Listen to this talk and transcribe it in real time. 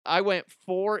I went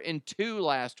 4-2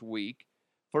 last week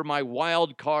for my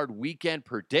wild card weekend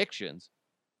predictions.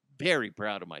 Very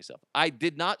proud of myself. I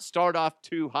did not start off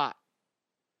too hot,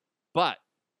 but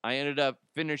I ended up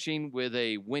finishing with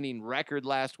a winning record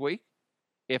last week.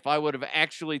 If I would have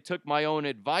actually took my own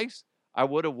advice, I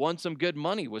would have won some good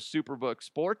money with Superbook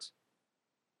Sports.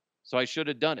 So I should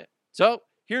have done it. So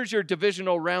here's your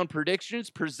divisional round predictions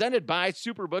presented by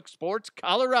Superbook Sports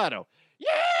Colorado.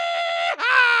 Yeah!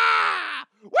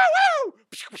 Woo woo!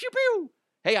 Pew, pew, pew.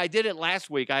 Hey, I did it last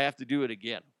week. I have to do it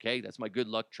again. Okay, that's my good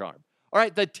luck charm. All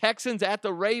right, the Texans at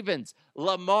the Ravens.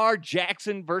 Lamar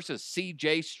Jackson versus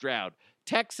C.J. Stroud.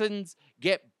 Texans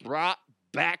get brought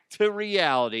back to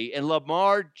reality, and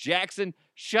Lamar Jackson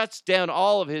shuts down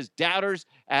all of his doubters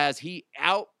as he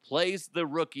outplays the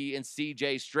rookie in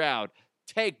C.J. Stroud.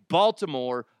 Take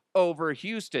Baltimore over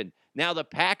Houston. Now the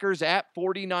Packers at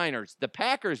 49ers. The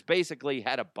Packers basically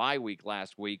had a bye week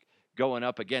last week going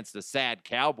up against the sad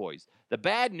Cowboys. The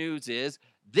bad news is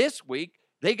this week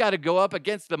they got to go up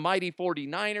against the mighty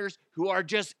 49ers who are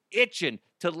just itching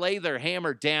to lay their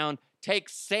hammer down. Take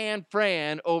San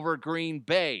Fran over Green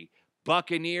Bay.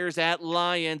 Buccaneers at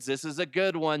Lions. This is a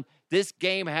good one. This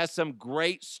game has some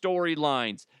great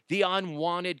storylines. The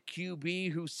unwanted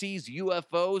QB who sees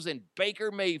UFOs and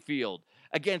Baker Mayfield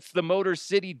against the Motor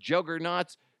City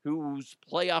Juggernauts whose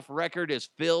playoff record is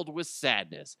filled with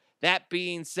sadness. That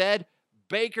being said,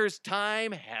 Baker's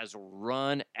time has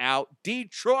run out.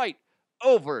 Detroit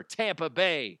over Tampa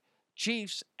Bay.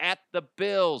 Chiefs at the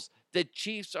Bills. The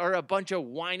Chiefs are a bunch of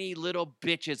whiny little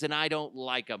bitches, and I don't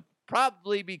like them.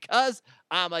 Probably because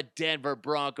I'm a Denver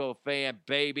Bronco fan,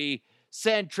 baby.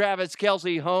 Send Travis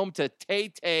Kelce home to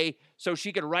Tay-Tay so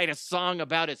she could write a song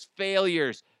about his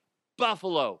failures.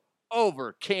 Buffalo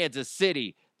over Kansas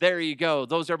City. There you go.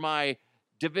 Those are my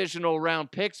divisional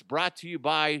round picks brought to you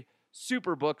by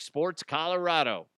Superbook Sports Colorado.